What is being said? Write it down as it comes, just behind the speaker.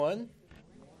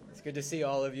It's good to see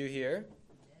all of you here.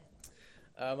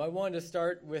 I wanted to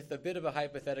start with a bit of a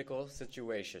hypothetical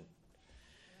situation.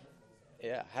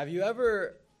 Have you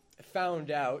ever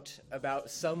found out about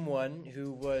someone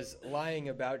who was lying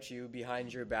about you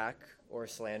behind your back or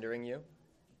slandering you?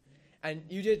 And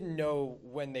you didn't know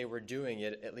when they were doing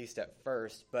it, at least at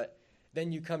first, but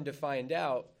then you come to find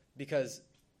out because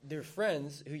their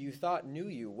friends who you thought knew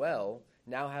you well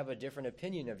now have a different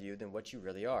opinion of you than what you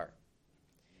really are.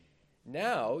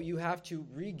 Now you have to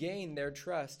regain their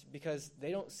trust because they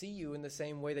don't see you in the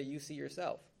same way that you see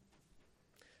yourself.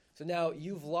 So now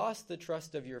you've lost the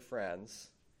trust of your friends,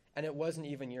 and it wasn't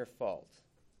even your fault.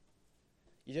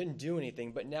 You didn't do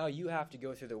anything, but now you have to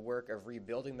go through the work of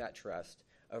rebuilding that trust,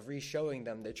 of re-showing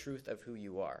them the truth of who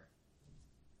you are.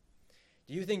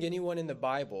 Do you think anyone in the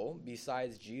Bible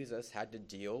besides Jesus had to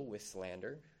deal with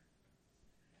slander?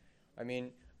 I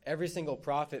mean, every single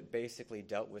prophet basically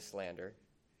dealt with slander.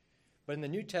 But in the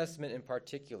New Testament in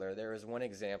particular, there is one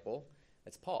example.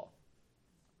 It's Paul.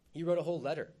 He wrote a whole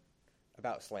letter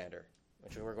about slander,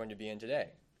 which we're going to be in today.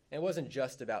 And it wasn't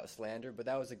just about slander, but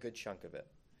that was a good chunk of it.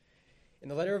 In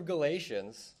the letter of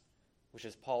Galatians, which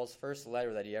is Paul's first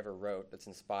letter that he ever wrote that's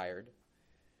inspired,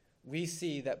 we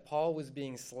see that Paul was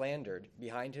being slandered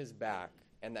behind his back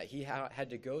and that he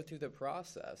had to go through the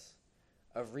process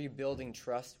of rebuilding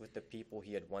trust with the people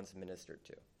he had once ministered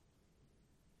to.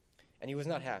 And he was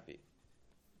not happy,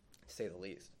 to say the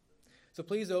least. So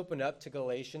please open up to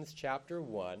Galatians chapter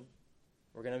 1.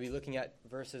 We're going to be looking at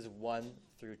verses 1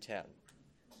 through 10.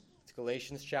 It's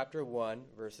Galatians chapter 1,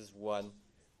 verses 1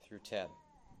 through 10.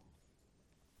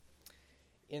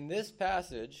 In this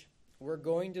passage, we're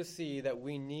going to see that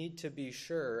we need to be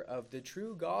sure of the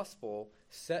true gospel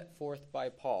set forth by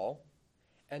Paul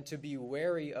and to be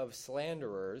wary of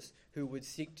slanderers who would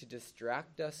seek to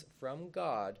distract us from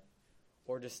God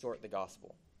or distort the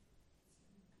gospel.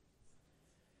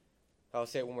 I'll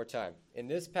say it one more time. In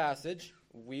this passage,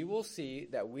 we will see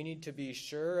that we need to be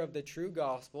sure of the true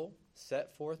gospel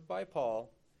set forth by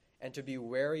Paul and to be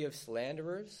wary of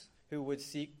slanderers who would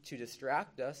seek to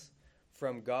distract us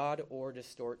from God or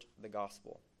distort the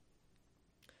gospel.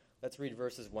 Let's read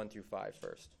verses 1 through 5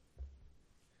 first.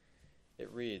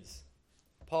 It reads,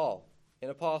 Paul, an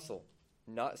apostle,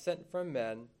 not sent from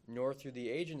men, nor through the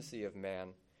agency of man,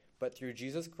 but through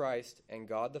Jesus Christ and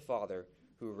God the Father,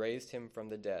 who raised him from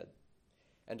the dead,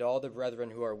 and all the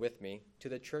brethren who are with me, to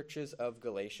the churches of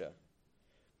Galatia.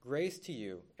 Grace to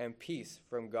you and peace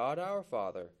from God our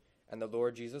Father and the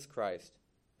Lord Jesus Christ,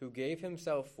 who gave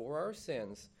himself for our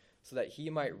sins, so that he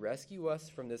might rescue us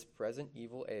from this present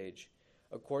evil age,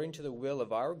 according to the will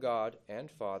of our God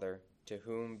and Father, to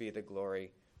whom be the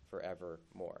glory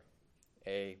forevermore.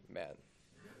 Amen.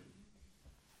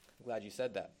 I'm glad you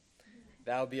said that.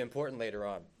 That'll be important later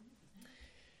on.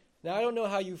 Now, I don't know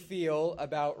how you feel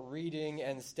about reading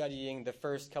and studying the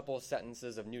first couple of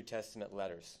sentences of New Testament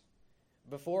letters.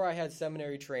 Before I had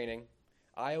seminary training,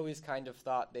 I always kind of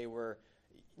thought they were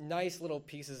nice little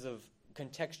pieces of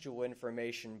contextual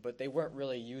information, but they weren't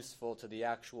really useful to the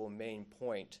actual main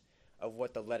point of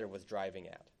what the letter was driving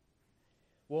at.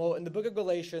 Well, in the book of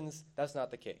Galatians, that's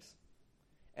not the case.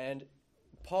 And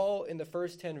Paul, in the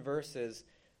first 10 verses,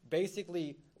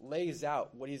 basically lays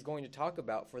out what he's going to talk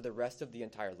about for the rest of the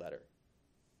entire letter.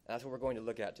 And that's what we're going to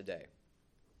look at today.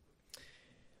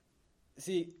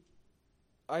 See,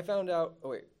 I found out...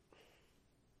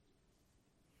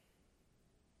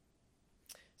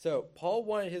 So, Paul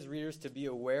wanted his readers to be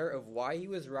aware of why he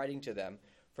was writing to them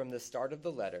from the start of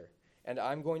the letter, and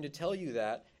I'm going to tell you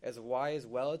that as well as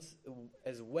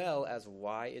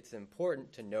why it's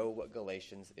important to know what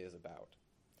Galatians is about.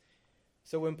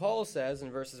 So when Paul says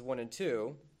in verses 1 and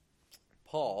 2,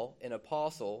 Paul, an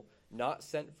apostle, not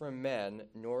sent from men,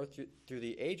 nor through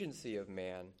the agency of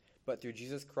man, but through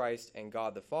Jesus Christ and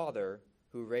God the Father,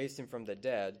 who raised him from the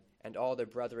dead, and all the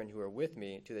brethren who are with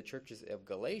me, to the churches of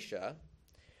Galatia,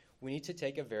 we need to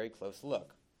take a very close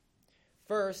look.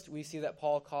 First, we see that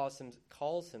Paul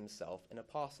calls himself an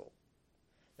apostle.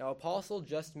 Now, apostle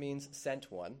just means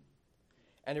sent one,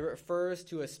 and it refers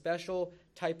to a special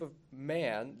type of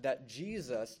man that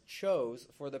Jesus chose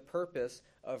for the purpose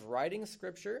of writing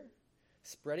Scripture,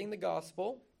 spreading the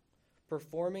gospel,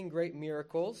 performing great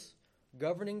miracles,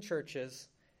 governing churches,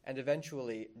 and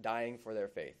eventually dying for their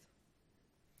faith.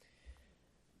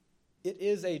 It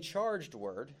is a charged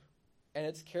word, and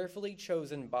it's carefully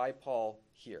chosen by Paul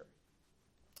here.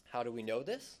 How do we know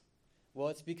this? Well,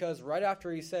 it's because right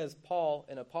after he says Paul,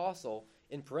 an apostle,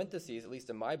 in parentheses, at least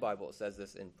in my Bible it says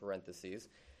this in parentheses,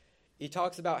 he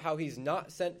talks about how he's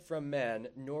not sent from men,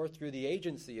 nor through the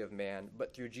agency of man,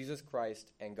 but through Jesus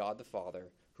Christ and God the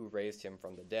Father, who raised him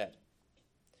from the dead.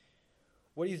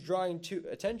 What he's drawing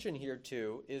attention here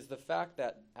to is the fact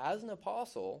that as an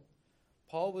apostle,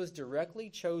 Paul was directly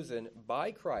chosen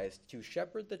by Christ to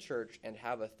shepherd the church and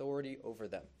have authority over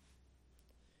them.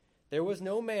 There was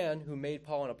no man who made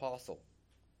Paul an apostle.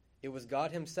 It was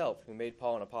God himself who made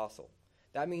Paul an apostle.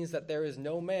 That means that there is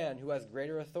no man who has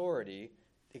greater authority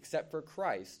except for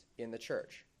Christ in the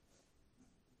church.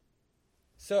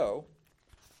 So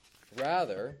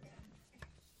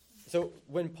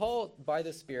when Paul, by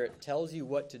the Spirit, tells you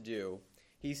what to do,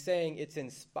 he's saying it's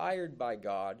inspired by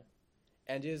God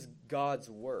and is God's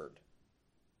word.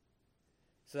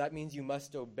 So that means you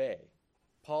must obey.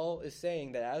 Paul is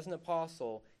saying that as an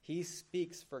apostle, he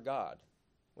speaks for God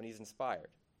when he's inspired.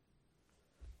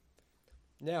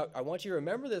 Now, I want you to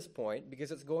remember this point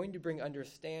because it's going to bring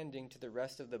understanding to the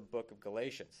rest of the book of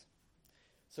Galatians.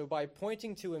 So by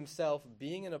pointing to himself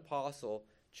being an apostle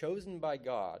chosen by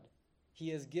God, he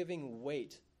is giving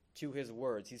weight to his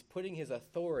words. He's putting his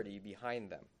authority behind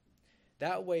them.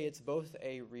 That way, it's both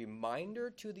a reminder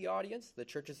to the audience, the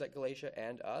churches at Galatia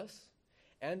and us,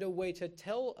 and a way to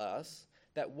tell us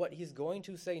that what he's going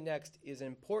to say next is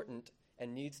important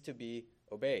and needs to be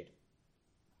obeyed.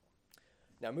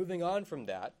 Now, moving on from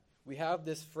that, we have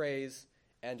this phrase,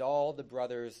 "and all the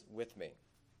brothers with me."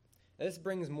 Now, this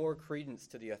brings more credence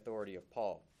to the authority of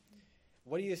Paul.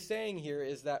 What he is saying here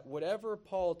is that whatever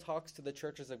Paul talks to the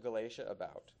churches of Galatia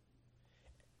about,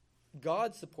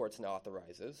 God supports and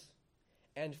authorizes,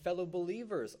 and fellow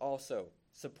believers also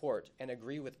support and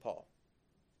agree with Paul.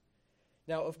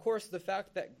 Now, of course, the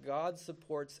fact that God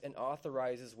supports and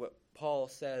authorizes what Paul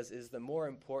says is the more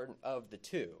important of the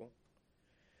two,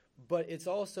 but it's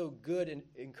also good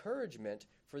encouragement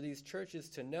for these churches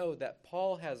to know that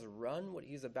Paul has run what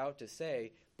he's about to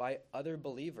say by other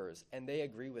believers, and they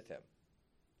agree with him,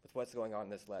 with what's going on in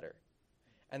this letter.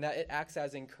 And that it acts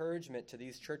as encouragement to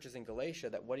these churches in Galatia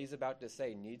that what he's about to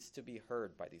say needs to be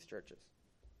heard by these churches.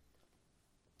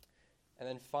 And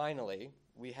then finally,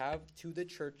 we have to the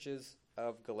churches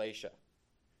of Galatia.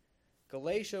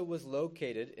 Galatia was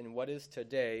located in what is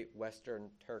today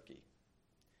Western Turkey.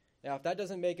 Now, if that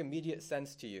doesn't make immediate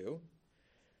sense to you,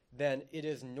 then it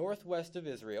is northwest of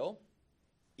Israel,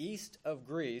 east of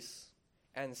Greece,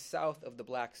 and south of the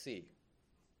Black Sea.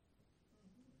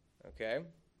 Okay?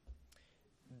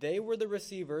 They were the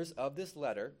receivers of this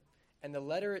letter, and the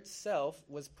letter itself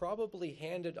was probably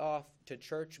handed off to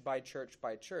church by church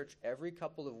by church every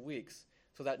couple of weeks,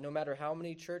 so that no matter how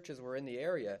many churches were in the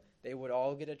area, they would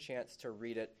all get a chance to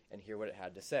read it and hear what it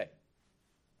had to say.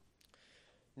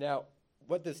 Now,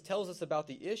 what this tells us about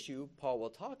the issue Paul will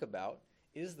talk about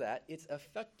is that it's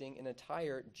affecting an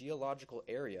entire geological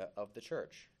area of the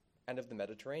church and of the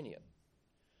Mediterranean.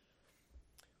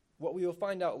 What we will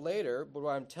find out later, but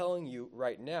what I'm telling you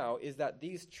right now, is that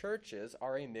these churches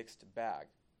are a mixed bag.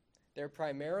 They're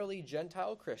primarily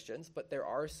Gentile Christians, but there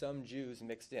are some Jews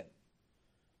mixed in.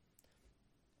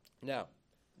 Now,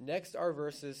 next are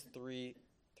verses 3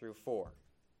 through 4.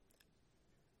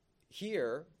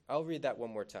 Here, I'll read that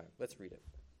one more time. Let's read it.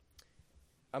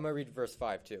 I'm going to read verse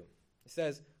 5 too. It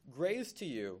says, "Grace to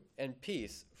you and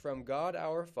peace from God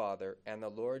our Father and the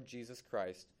Lord Jesus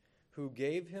Christ, who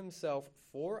gave himself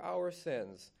for our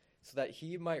sins so that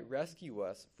he might rescue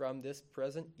us from this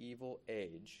present evil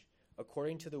age,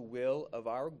 according to the will of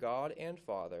our God and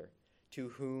Father, to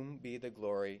whom be the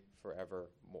glory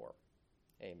forevermore.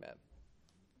 Amen."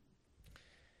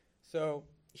 So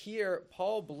here,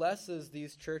 Paul blesses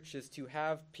these churches to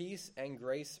have peace and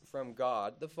grace from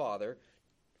God the Father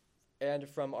and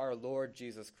from our Lord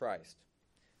Jesus Christ.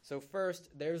 So first,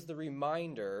 there's the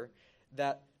reminder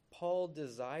that Paul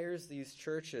desires these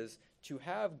churches to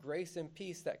have grace and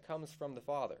peace that comes from the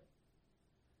Father.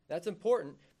 That's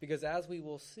important because, as we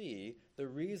will see, the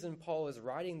reason Paul is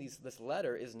writing this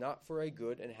letter is not for a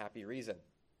good and happy reason.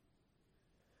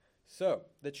 So,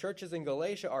 the churches in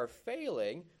Galatia are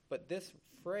failing, but this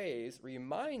phrase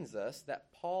reminds us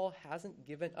that Paul hasn't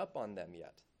given up on them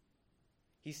yet.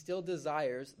 He still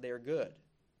desires their good.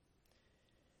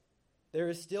 There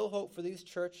is still hope for these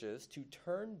churches to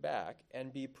turn back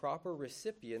and be proper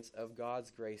recipients of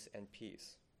God's grace and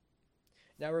peace.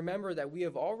 Now remember that we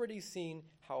have already seen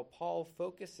how Paul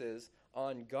focuses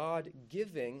on God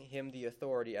giving him the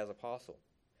authority as apostle.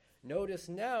 Notice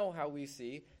now how we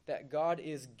see that God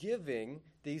is giving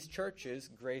these churches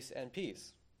grace and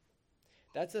peace.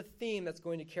 That's a theme that's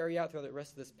going to carry out throughout the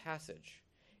rest of this passage.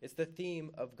 It's the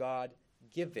theme of God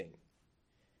giving.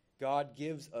 God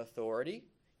gives authority.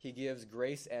 He gives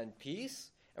grace and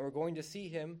peace, and we're going to see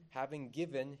him having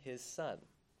given his Son.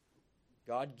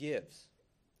 God gives.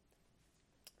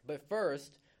 But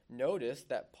first, notice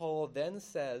that Paul then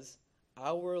says,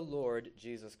 our Lord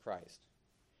Jesus Christ.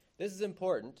 This is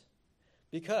important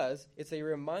because it's a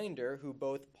reminder who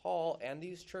both Paul and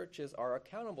these churches are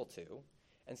accountable to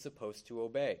and supposed to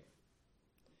obey.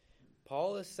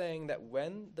 Paul is saying that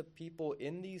when the people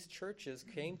in these churches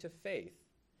came to faith,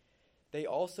 they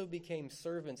also became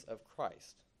servants of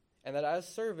Christ, and that as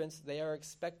servants they are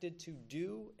expected to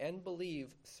do and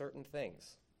believe certain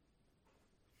things.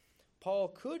 Paul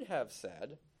could have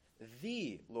said,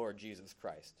 the Lord Jesus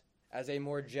Christ, as a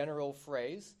more general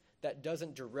phrase that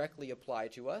doesn't directly apply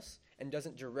to us and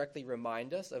doesn't directly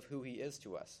remind us of who he is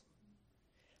to us.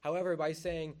 However, by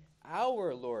saying,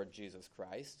 our Lord Jesus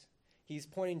Christ, he's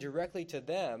pointing directly to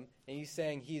them, and he's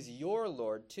saying he's your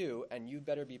Lord too, and you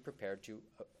better be prepared to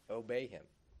obey him.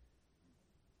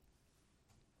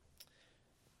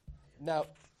 Now,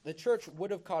 the church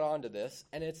would have caught on to this,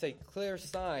 and it's a clear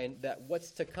sign that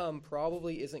what's to come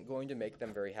probably isn't going to make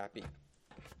them very happy.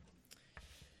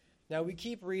 Now, we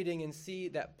keep reading and see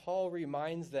that Paul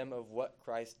reminds them of what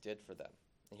Christ did for them.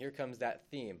 And here comes that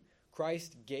theme.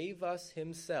 Christ gave us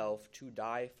himself to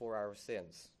die for our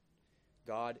sins.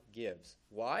 God gives.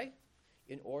 Why?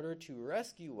 In order to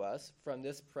rescue us from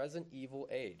this present evil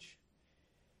age.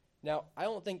 Now, I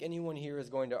don't think anyone here is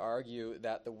going to argue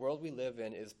that the world we live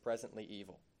in is presently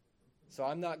evil. So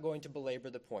I'm not going to belabor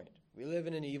the point. We live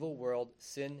in an evil world.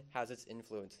 Sin has its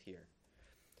influence here.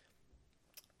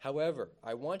 However,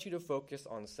 I want you to focus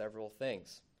on several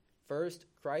things. First,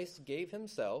 Christ gave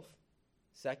himself.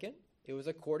 Second, it was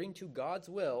according to God's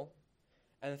will.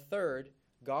 And third,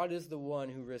 God is the one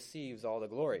who receives all the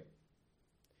glory.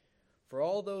 For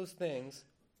all those things,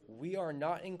 we are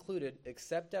not included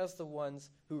except as the ones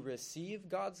who receive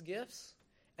God's gifts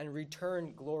and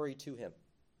return glory to him.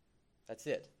 That's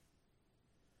it.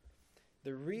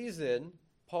 The reason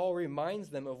Paul reminds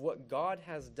them of what God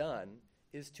has done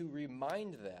is to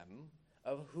remind them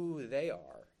of who they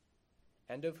are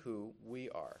and of who we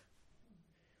are.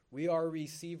 We are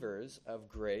receivers of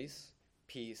grace,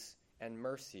 peace, and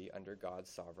mercy under God's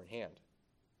sovereign hand.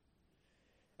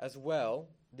 As well,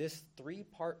 this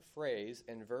three-part phrase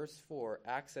in verse 4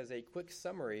 acts as a quick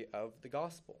summary of the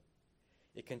gospel.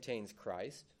 It contains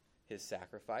Christ, his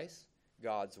sacrifice,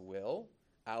 God's will,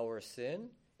 our sin,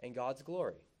 and God's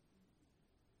glory.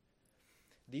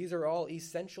 These are all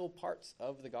essential parts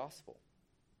of the gospel.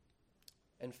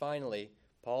 And finally,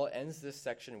 Paul ends this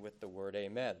section with the word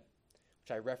amen,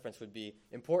 which I reference would be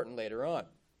important later on.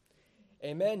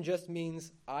 Amen just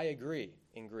means I agree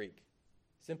in Greek.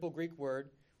 Simple Greek word.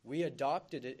 We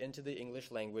adopted it into the English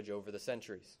language over the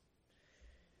centuries.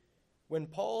 When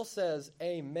Paul says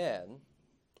amen,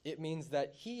 it means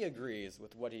that he agrees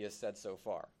with what he has said so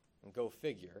far. And go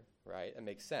figure, right? It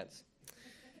makes sense.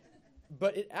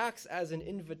 But it acts as an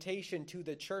invitation to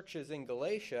the churches in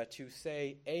Galatia to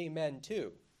say amen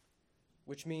too,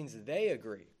 which means they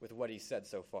agree with what he said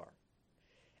so far.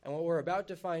 And what we're about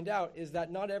to find out is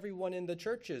that not everyone in the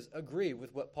churches agree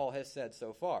with what Paul has said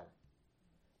so far.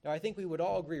 Now, I think we would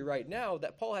all agree right now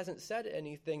that Paul hasn't said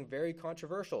anything very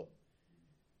controversial,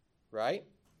 right?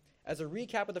 As a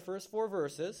recap of the first 4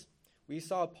 verses, we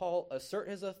saw Paul assert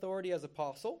his authority as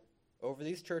apostle over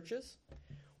these churches.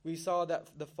 We saw that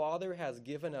the Father has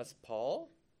given us Paul,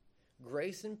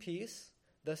 grace and peace,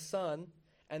 the Son,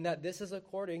 and that this is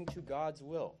according to God's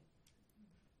will.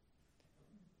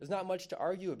 There's not much to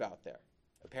argue about there,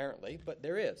 apparently, but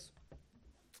there is.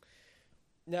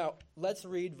 Now, let's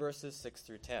read verses 6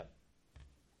 through 10.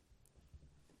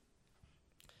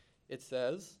 It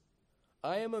says,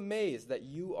 I am amazed that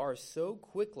you are so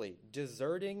quickly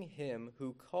deserting him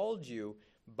who called you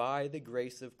by the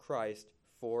grace of Christ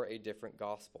for a different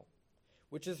gospel,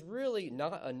 which is really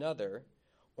not another,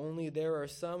 only there are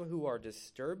some who are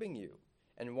disturbing you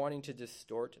and wanting to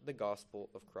distort the gospel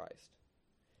of Christ.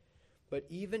 But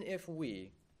even if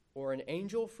we, or an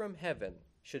angel from heaven,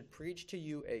 should preach to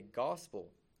you a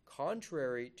gospel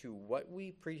contrary to what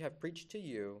we have preached to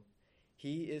you,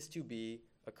 he is to be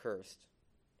accursed.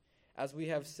 As we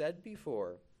have said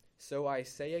before, so I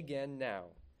say again now,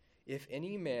 if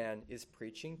any man is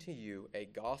preaching to you a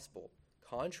gospel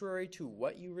contrary to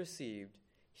what you received,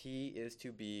 he is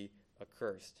to be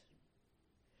accursed.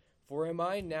 For am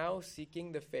I now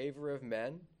seeking the favor of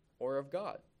men or of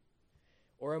God?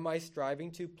 Or am I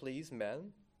striving to please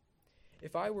men?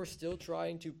 If I were still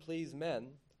trying to please men,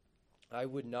 I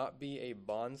would not be a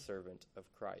bondservant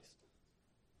of Christ.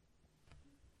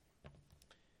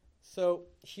 So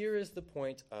here is the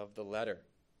point of the letter.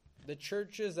 The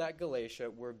churches at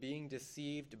Galatia were being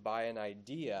deceived by an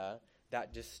idea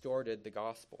that distorted the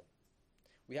gospel.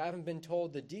 We haven't been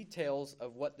told the details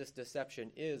of what this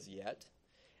deception is yet,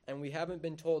 and we haven't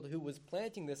been told who was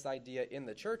planting this idea in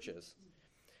the churches.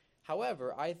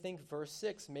 However, I think verse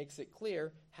 6 makes it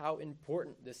clear how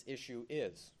important this issue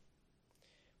is.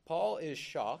 Paul is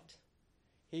shocked,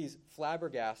 he's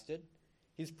flabbergasted,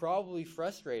 he's probably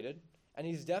frustrated, and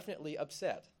he's definitely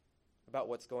upset about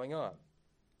what's going on.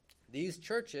 These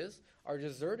churches are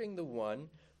deserting the one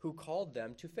who called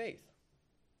them to faith,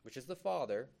 which is the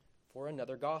Father, for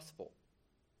another gospel.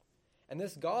 And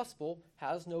this gospel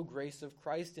has no grace of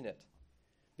Christ in it,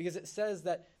 because it says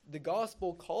that the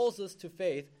gospel calls us to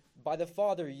faith by the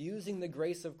Father using the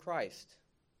grace of Christ.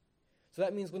 So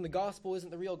that means when the gospel isn't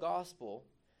the real gospel,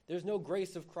 there's no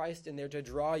grace of Christ in there to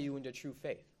draw you into true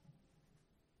faith.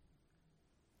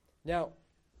 Now,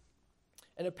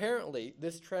 and apparently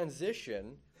this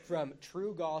transition from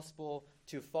true gospel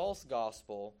to false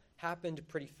gospel happened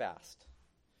pretty fast.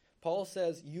 Paul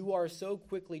says, you are so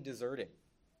quickly deserting.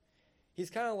 He's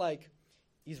kind of like,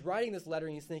 he's writing this letter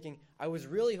and he's thinking, I was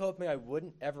really hoping I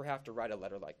wouldn't ever have to write a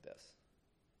letter like this.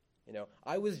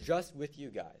 I was just with you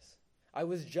guys. I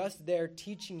was just there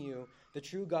teaching you the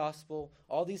true gospel,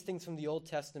 all these things from the Old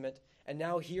Testament, and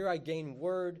now here I gain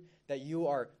word that you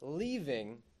are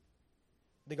leaving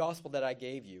the gospel that I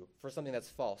gave you for something that's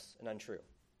false and untrue.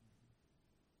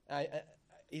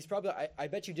 I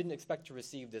bet you didn't expect to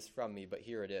receive this from me, but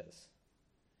here it is.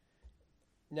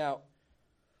 Now,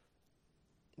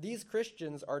 these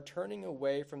Christians are turning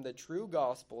away from the true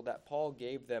gospel that Paul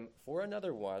gave them for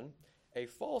another one, a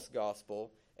false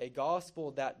gospel, a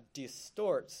gospel that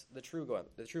distorts the true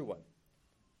one.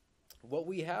 What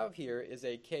we have here is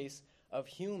a case of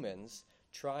humans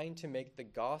trying to make the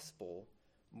gospel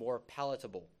more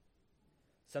palatable.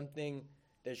 Something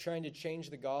they're trying to change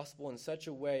the gospel in such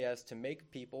a way as to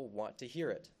make people want to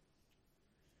hear it.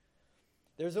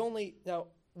 Now,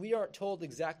 we aren't told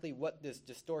exactly what this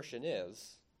distortion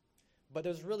is, but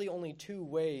there's really only two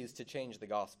ways to change the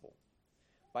gospel: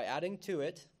 by adding to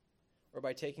it or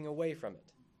by taking away from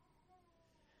it.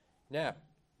 Now,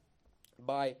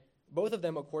 by both of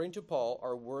them, according to Paul,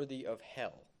 are worthy of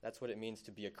hell. That's what it means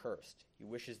to be accursed. He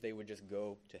wishes they would just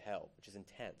go to hell, which is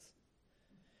intense.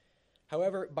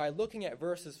 However, by looking at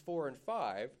verses 4 and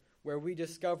 5, where we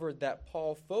discovered that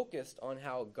Paul focused on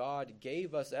how God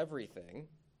gave us everything,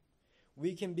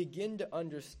 we can begin to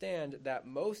understand that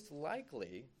most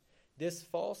likely this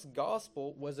false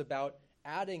gospel was about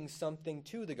adding something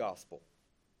to the gospel,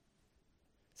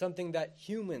 something that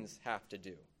humans have to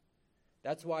do.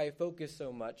 That's why I focus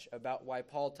so much about why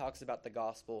Paul talks about the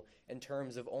gospel in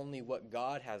terms of only what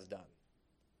God has done.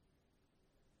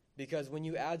 Because when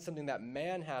you add something that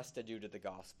man has to do to the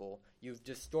gospel, you've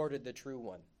distorted the true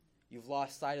one. You've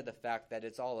lost sight of the fact that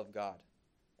it's all of God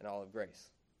and all of grace.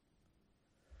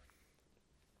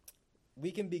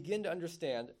 We can begin to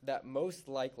understand that most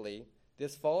likely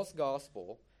this false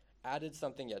gospel added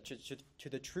something to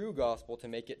the true gospel to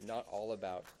make it not all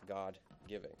about God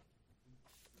giving.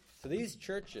 So these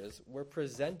churches were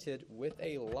presented with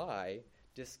a lie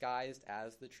disguised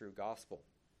as the true gospel.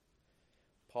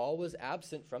 Paul was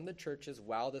absent from the churches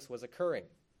while this was occurring.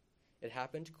 It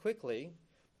happened quickly,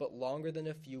 but longer than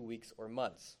a few weeks or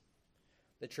months.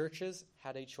 The churches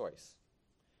had a choice: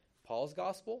 Paul's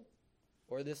gospel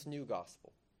or this new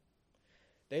gospel.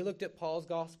 They looked at Paul's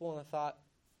gospel and thought,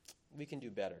 we can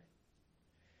do better.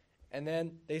 And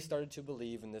then they started to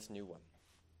believe in this new one.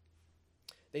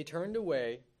 They turned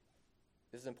away,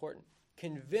 this is important,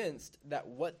 convinced that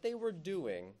what they were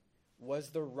doing was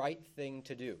the right thing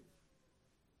to do.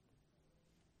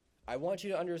 I want you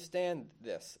to understand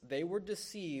this. They were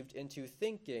deceived into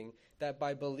thinking that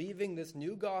by believing this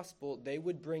new gospel, they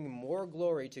would bring more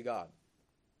glory to God.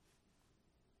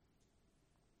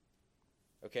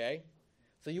 Okay?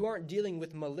 So you aren't dealing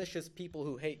with malicious people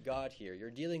who hate God here.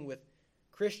 You're dealing with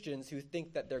Christians who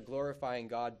think that they're glorifying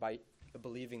God by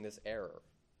believing this error.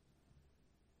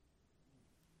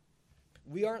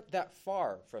 We aren't that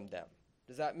far from them.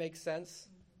 Does that make sense?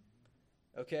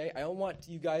 Okay? I don't want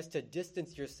you guys to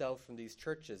distance yourself from these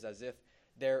churches as if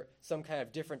they're some kind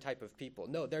of different type of people.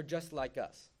 No, they're just like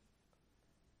us.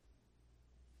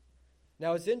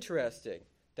 Now, it's interesting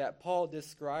that Paul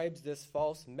describes this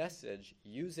false message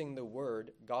using the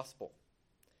word gospel,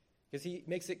 because he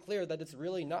makes it clear that it's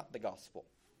really not the gospel.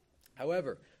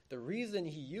 However, the reason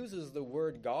he uses the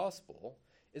word gospel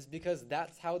is because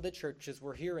that's how the churches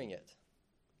were hearing it.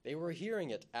 They were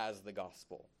hearing it as the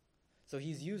gospel. So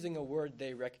he's using a word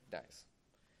they recognize.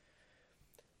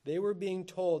 They were being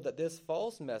told that this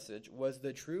false message was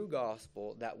the true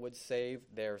gospel that would save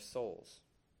their souls.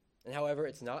 And however,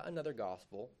 it's not another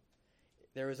gospel.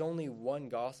 There is only one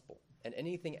gospel, and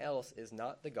anything else is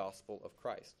not the gospel of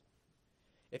Christ.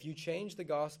 If you change the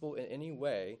gospel in any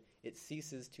way, it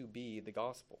ceases to be the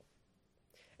gospel.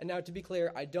 And now, to be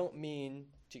clear, I don't mean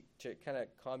to kind of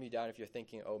calm you down if you're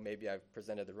thinking, oh, maybe I've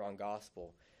presented the wrong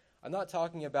gospel. I'm not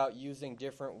talking about using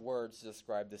different words to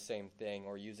describe the same thing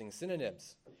or using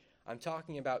synonyms. I'm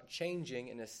talking about changing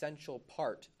an essential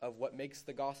part of what makes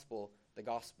the gospel the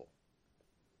gospel.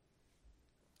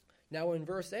 Now, in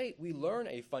verse 8, we learn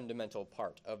a fundamental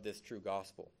part of this true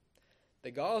gospel.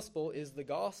 The gospel is the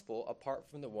gospel apart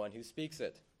from the one who speaks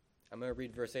it. I'm going to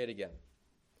read verse 8 again.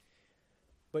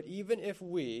 But even if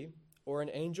we, or an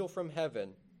angel from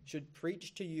heaven, should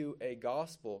preach to you a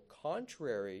gospel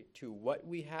contrary to what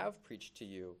we have preached to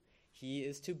you, he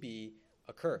is to be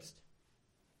accursed.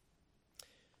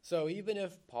 So even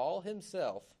if Paul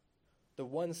himself, the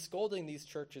one scolding these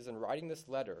churches and writing this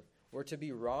letter, were to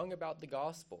be wrong about the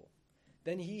gospel,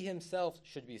 then he himself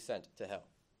should be sent to hell.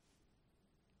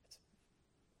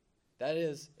 That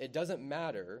is, it doesn't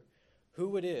matter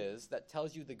who it is that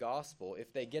tells you the gospel.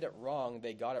 If they get it wrong,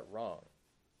 they got it wrong.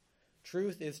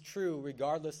 Truth is true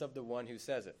regardless of the one who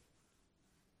says it.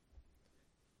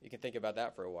 You can think about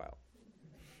that for a while.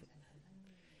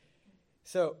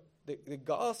 So, the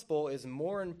gospel is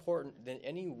more important than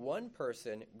any one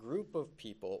person, group of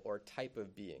people, or type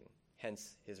of being,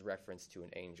 hence his reference to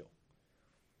an angel.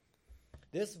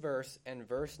 This verse and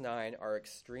verse 9 are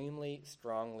extremely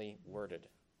strongly worded.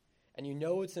 And you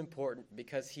know it's important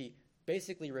because he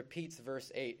basically repeats verse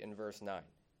 8 in verse 9.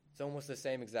 It's almost the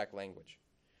same exact language.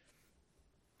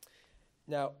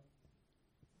 Now,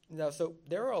 so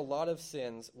there are a lot of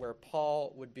sins where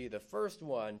Paul would be the first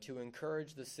one to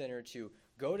encourage the sinner to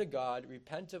go to God,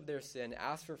 repent of their sin,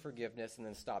 ask for forgiveness, and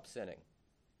then stop sinning.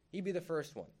 He'd be the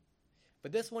first one.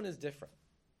 But this one is different.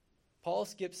 Paul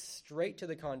skips straight to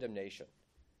the condemnation.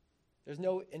 There's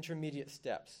no intermediate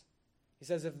steps. He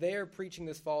says if they are preaching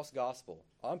this false gospel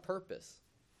on purpose,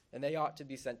 then they ought to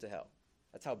be sent to hell.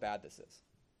 That's how bad this is.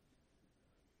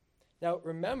 Now,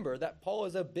 remember that Paul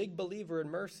is a big believer in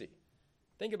mercy.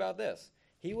 Think about this.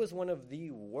 He was one of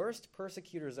the worst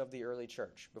persecutors of the early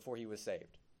church before he was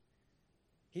saved.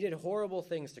 He did horrible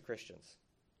things to Christians.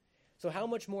 So how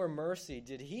much more mercy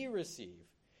did he receive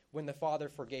when the Father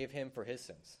forgave him for his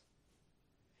sins?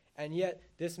 And yet,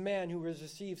 this man who has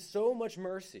received so much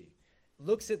mercy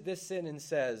looks at this sin and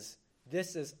says,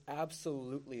 this is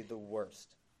absolutely the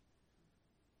worst.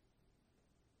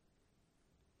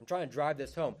 I'm trying to drive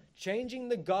this home. Changing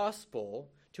the gospel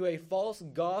to a false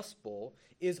gospel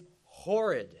is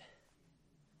horrid.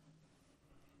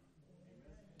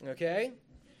 Okay?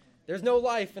 There's no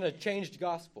life in a changed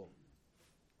gospel.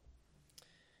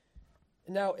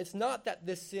 Now, it's not that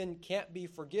this sin can't be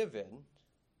forgiven.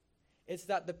 It's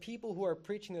that the people who are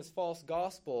preaching this false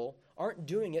gospel aren't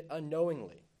doing it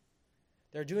unknowingly.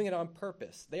 They're doing it on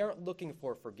purpose. They aren't looking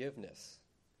for forgiveness.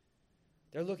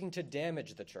 They're looking to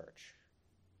damage the church,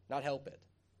 not help it.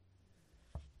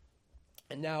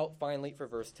 And now, finally, for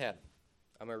verse 10.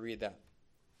 I'm going to read that.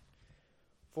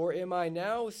 For am I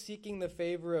now seeking the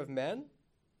favor of men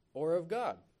or of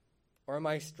God? Or am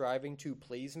I striving to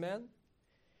please men?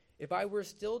 If I were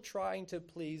still trying to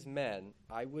please men,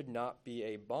 I would not be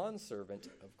a bondservant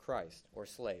of Christ or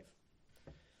slave.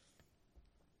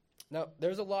 Now,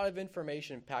 there's a lot of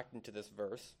information packed into this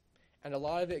verse, and a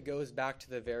lot of it goes back to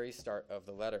the very start of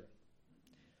the letter.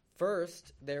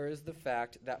 First, there is the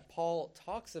fact that Paul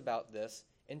talks about this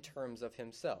in terms of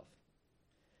himself.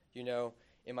 You know,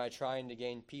 am I trying to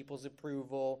gain people's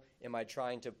approval? Am I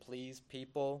trying to please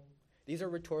people? These are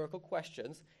rhetorical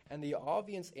questions, and the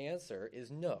obvious answer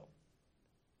is no.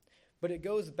 But it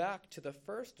goes back to the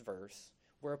first verse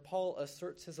where Paul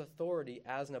asserts his authority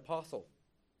as an apostle.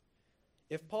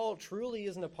 If Paul truly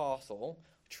is an apostle,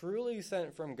 truly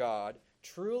sent from God,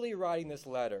 truly writing this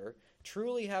letter,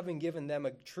 truly having given them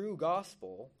a true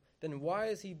gospel, then why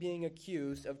is he being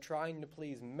accused of trying to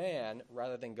please man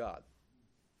rather than God?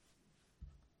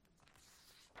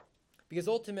 Because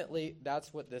ultimately,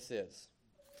 that's what this is.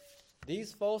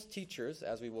 These false teachers,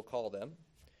 as we will call them,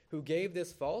 who gave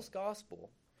this false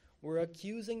gospel, were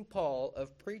accusing Paul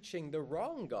of preaching the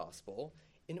wrong gospel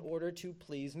in order to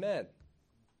please men.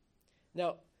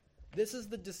 Now, this is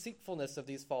the deceitfulness of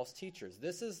these false teachers.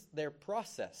 This is their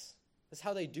process. This is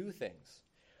how they do things.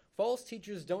 False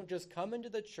teachers don't just come into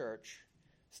the church,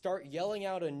 start yelling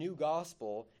out a new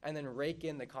gospel, and then rake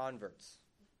in the converts.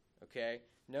 Okay?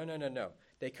 No.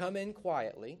 They come in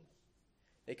quietly.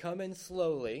 They come in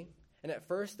slowly. And at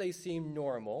first they seem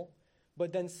normal,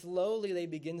 but then slowly they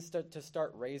begin to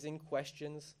start raising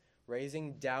questions,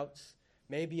 raising doubts,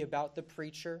 maybe about the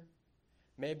preacher,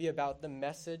 maybe about the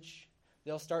message.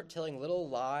 They'll start telling little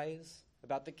lies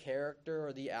about the character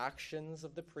or the actions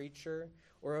of the preacher,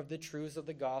 or of the truths of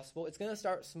the gospel, it's going to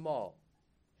start small.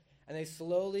 And they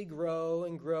slowly grow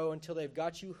and grow until they've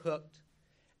got you hooked,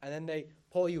 and then they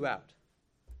pull you out.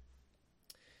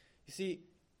 You see,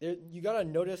 you got to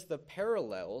notice the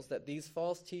parallels that these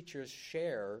false teachers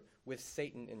share with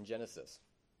Satan in Genesis.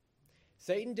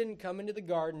 Satan didn't come into the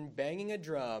garden banging a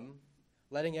drum,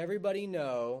 letting everybody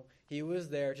know he was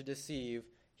there to deceive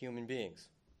human beings.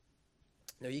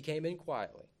 No, he came in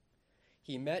quietly.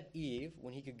 He met Eve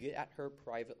when he could get at her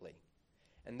privately.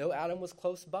 And though Adam was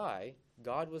close by,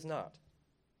 God was not.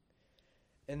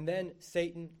 And then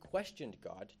Satan questioned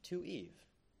God to Eve,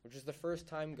 which is the first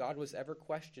time God was ever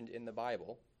questioned in the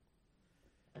Bible.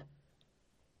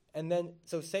 And then,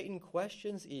 so Satan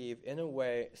questions Eve in a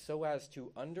way so as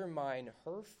to undermine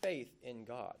her faith in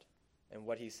God and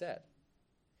what he said.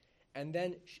 And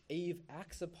then Eve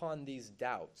acts upon these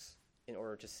doubts in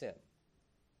order to sin.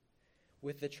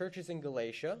 With the churches in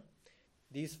Galatia,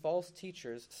 these false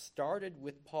teachers started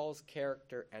with Paul's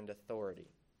character and authority.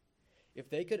 If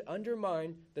they could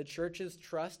undermine the church's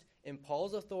trust in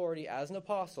Paul's authority as an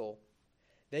apostle,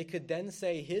 they could then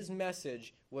say his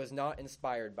message was not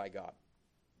inspired by God.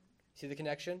 See the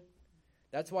connection?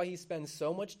 That's why he spends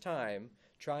so much time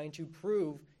trying to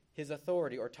prove his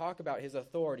authority or talk about his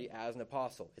authority as an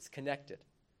apostle. It's connected.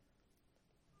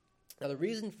 Now, the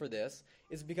reason for this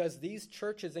is because these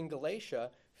churches in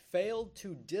Galatia failed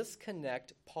to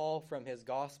disconnect Paul from his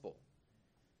gospel.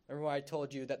 Remember when I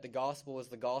told you that the gospel is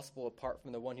the gospel apart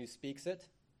from the one who speaks it?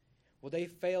 Well, they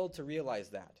failed to realize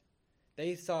that.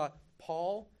 They saw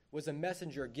Paul was a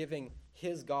messenger giving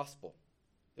his gospel.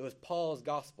 It was Paul's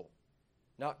gospel,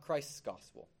 not Christ's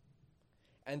gospel.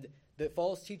 And the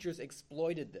false teachers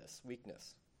exploited this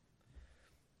weakness.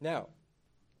 Now,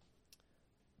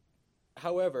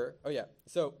 however,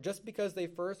 so just because they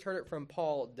first heard it from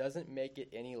Paul doesn't make it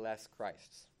any less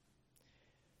Christ's.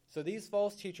 So these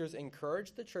false teachers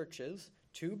encouraged the churches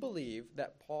to believe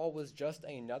that Paul was just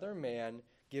another man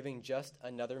giving just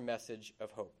another message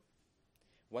of hope.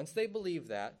 Once they believed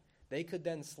that, they could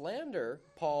then slander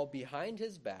Paul behind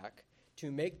his back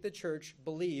to make the church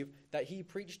believe that he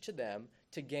preached to them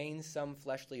to gain some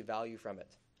fleshly value from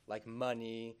it, like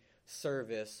money,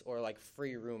 service, or like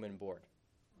free room and board.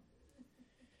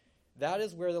 That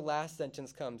is where the last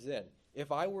sentence comes in.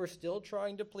 If I were still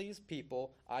trying to please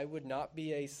people, I would not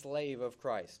be a slave of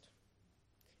Christ.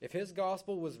 If his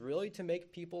gospel was really to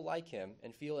make people like him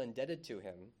and feel indebted to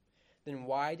him, then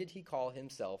why did he call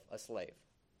himself a slave?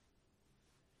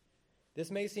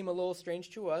 This may seem a little strange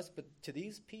to us, but to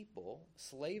these people,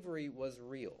 slavery was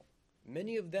real.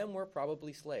 Many of them were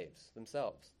probably slaves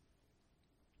themselves.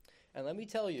 And let me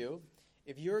tell you,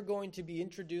 if you're going to be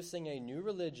introducing a new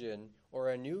religion or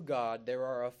a new God, there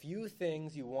are a few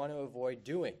things you want to avoid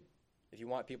doing if you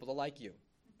want people to like you.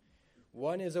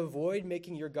 One is avoid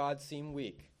making your God seem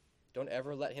weak. Don't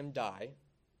ever let him die.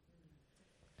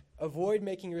 Avoid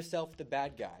making yourself the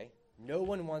bad guy. No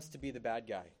one wants to be the bad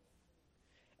guy.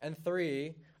 And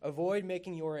 3, avoid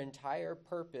making your entire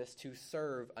purpose to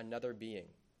serve another being.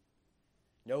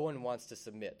 No one wants to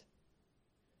submit.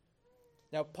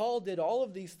 Now, Paul did all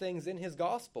of these things in his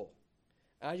gospel.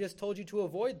 And I just told you to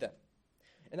avoid them.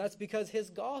 And that's because his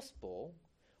gospel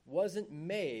wasn't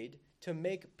made to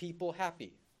make people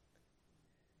happy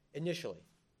initially.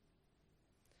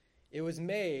 It was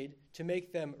made to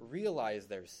make them realize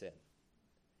their sin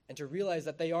and to realize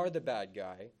that they are the bad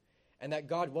guy and that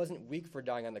God wasn't weak for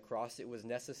dying on the cross. It was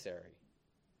necessary.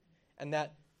 And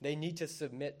that they need to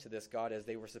submit to this God as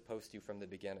they were supposed to from the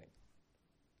beginning.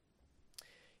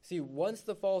 See, once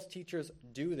the false teachers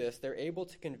do this, they're able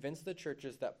to convince the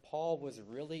churches that Paul was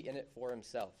really in it for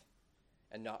himself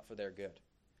and not for their good.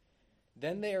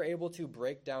 Then they are able to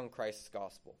break down Christ's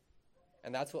gospel.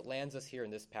 And that's what lands us here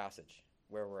in this passage,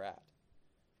 where we're at.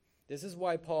 This is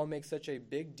why Paul makes such a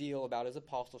big deal about his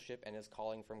apostleship and his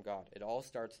calling from God. It all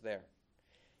starts there.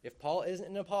 If Paul isn't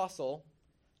an apostle,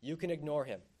 you can ignore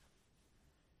him.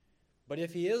 But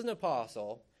if he is an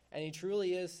apostle, and he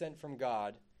truly is sent from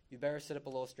God, you better sit up a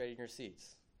little straight in your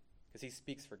seats, because he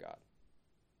speaks for God.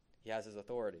 He has his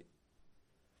authority.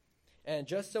 And it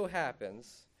just so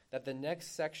happens that the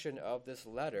next section of this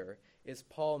letter is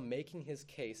Paul making his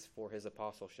case for his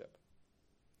apostleship.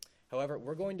 However,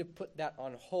 we're going to put that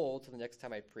on hold till the next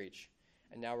time I preach,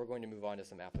 and now we're going to move on to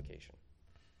some application.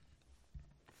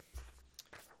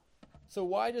 So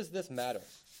why does this matter?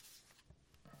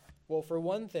 Well, for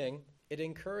one thing, it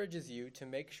encourages you to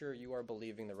make sure you are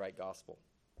believing the right gospel.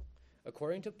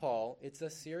 According to Paul, it's a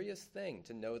serious thing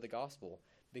to know the gospel,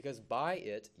 because by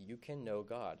it you can know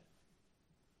God.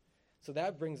 So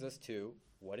that brings us to,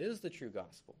 what is the true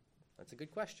gospel? That's a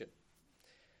good question.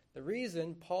 The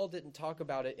reason Paul didn't talk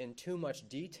about it in too much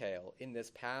detail in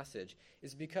this passage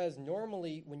is because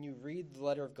normally when you read the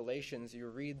letter of Galatians, you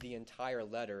read the entire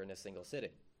letter in a single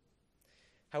sitting.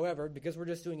 However, because we're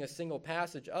just doing a single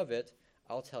passage of it,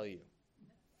 I'll tell you.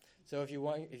 So if you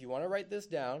want to write this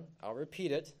down, I'll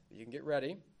repeat it. You can get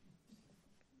ready.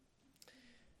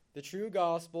 The true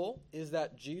gospel is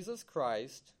that Jesus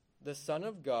Christ, the Son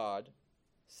of God,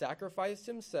 sacrificed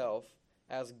himself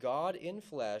as God in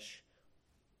flesh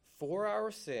for our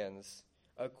sins,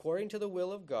 according to the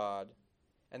will of God,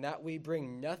 and that we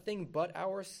bring nothing but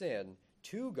our sin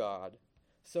to God,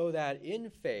 so that in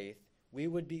faith we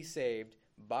would be saved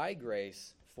by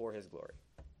grace for his glory.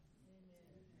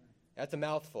 That's a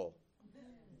mouthful.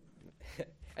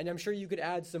 And I'm sure you could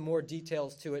add some more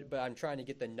details to it, but I'm trying to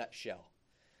get the nutshell.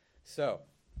 So,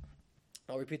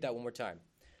 I'll repeat that one more time.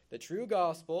 The true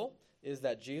gospel is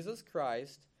that Jesus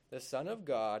Christ, the Son of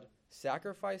God,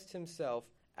 sacrificed himself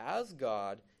as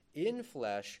God in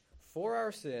flesh for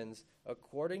our sins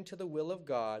according to the will of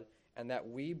God, and that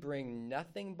we bring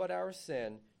nothing but our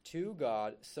sin to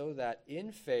God, so that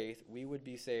in faith we would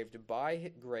be saved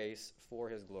by grace for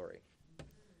his glory.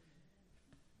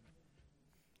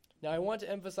 Now, I want to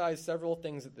emphasize several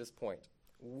things at this point.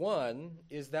 One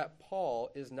is that Paul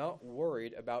is not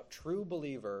worried about true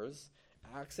believers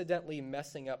accidentally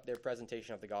messing up their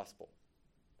presentation of the gospel.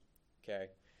 Okay?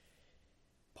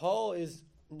 Paul is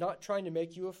not trying to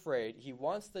make you afraid. He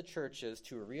wants the churches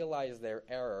to realize their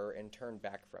error and turn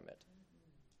back from it.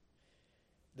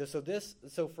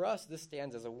 So for us, this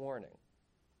stands as a warning.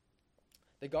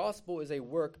 The gospel is a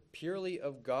work purely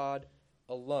of God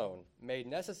alone, made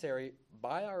necessary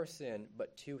by our sin,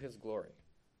 but to his glory.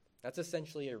 That's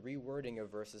essentially a rewording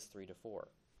of verses 3 to 4.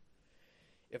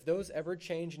 If those ever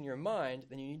change in your mind,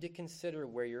 then you need to consider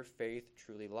where your faith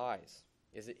truly lies.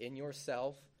 Is it in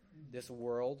yourself, this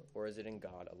world, or is it in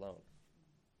God alone?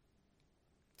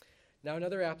 Now,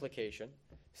 another application,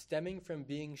 stemming from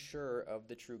being sure of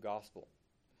the true gospel.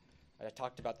 I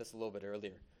talked about this a little bit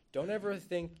earlier. Don't ever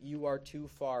think you are too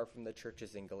far from the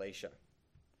churches in Galatia.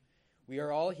 We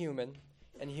are all human,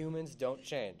 and humans don't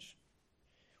change.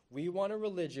 We want a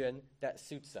religion that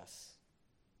suits us.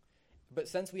 But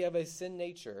since we have a sin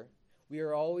nature, we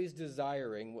are always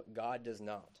desiring what God does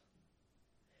not.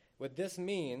 What this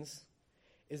means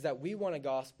is that we want a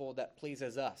gospel that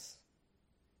pleases us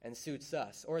and suits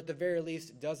us, or at the very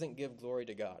least, doesn't give glory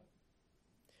to God.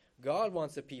 God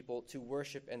wants a people to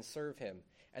worship and serve him,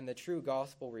 and the true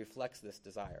gospel reflects this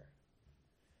desire.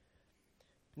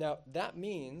 Now, that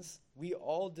means we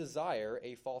all desire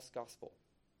a false gospel,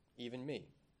 even me.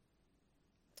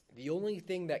 The only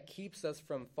thing that keeps us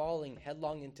from falling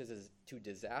headlong into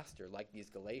disaster like these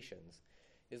Galatians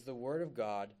is the Word of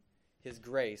God, his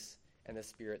grace, and the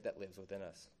Spirit that lives within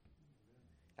us.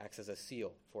 Acts as a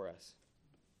seal for us.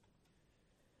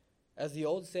 As the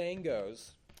old saying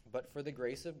goes, but for the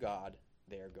grace of God,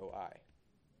 there go I.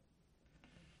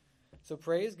 So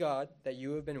praise God that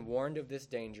you have been warned of this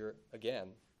danger again,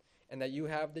 and that you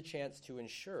have the chance to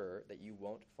ensure that you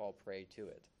won't fall prey to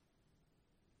it.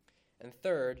 And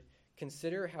third,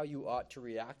 consider how you ought to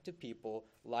react to people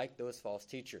like those false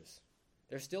teachers.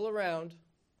 They're still around.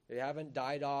 They haven't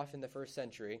died off in the first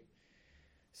century.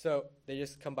 So they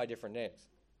just come by different names.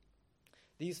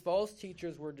 These false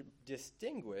teachers were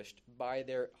distinguished by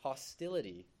their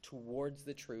hostility towards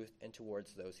the truth and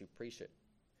towards those who preach it.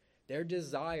 Their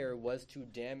desire was to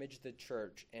damage the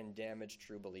church and damage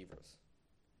true believers.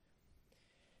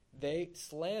 They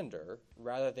slander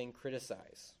rather than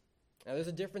criticize. Now, there's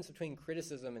a difference between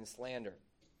criticism and slander.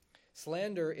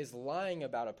 Slander is lying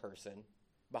about a person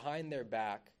behind their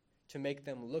back to make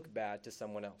them look bad to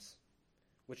someone else,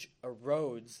 which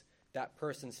erodes that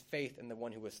person's faith in the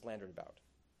one who was slandered about.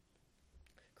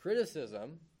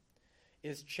 Criticism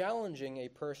is challenging a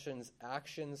person's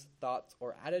actions, thoughts,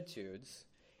 or attitudes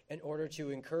in order to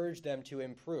encourage them to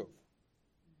improve.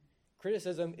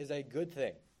 Criticism is a good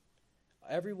thing.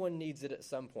 Everyone needs it at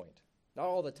some point. Not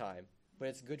all the time, but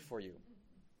it's good for you.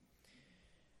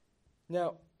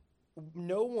 Now,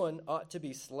 no one ought to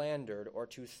be slandered or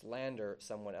to slander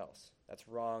someone else. That's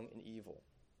wrong and evil.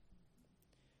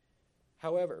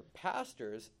 However,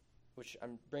 pastors, which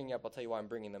I'm bringing up, I'll tell you why I'm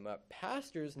bringing them up.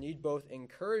 Pastors need both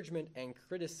encouragement and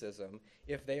criticism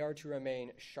if they are to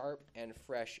remain sharp and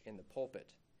fresh in the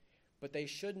pulpit. But they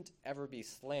shouldn't ever be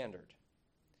slandered.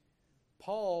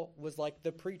 Paul was like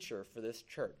the preacher for this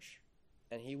church,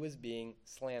 and he was being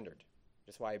slandered.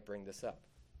 That's why I bring this up.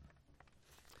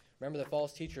 Remember, the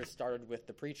false teachers started with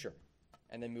the preacher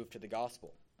and then moved to the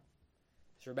gospel.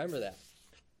 So remember that.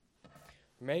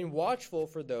 Remain watchful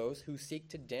for those who seek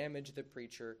to damage the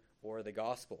preacher or the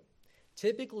gospel.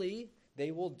 Typically,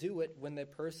 they will do it when the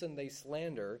person they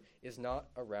slander is not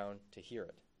around to hear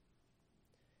it.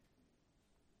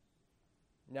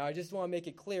 Now, I just want to make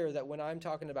it clear that when I'm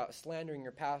talking about slandering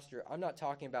your pastor, I'm not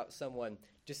talking about someone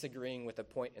disagreeing with a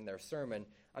point in their sermon.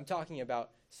 I'm talking about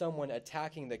someone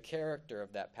attacking the character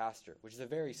of that pastor, which is a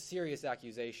very serious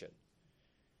accusation.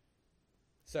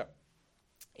 So,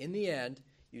 in the end,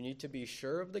 you need to be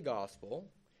sure of the gospel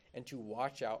and to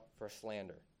watch out for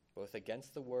slander, both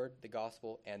against the word, the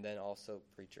gospel, and then also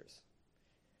preachers.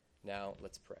 Now,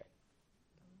 let's pray.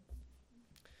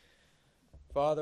 Father,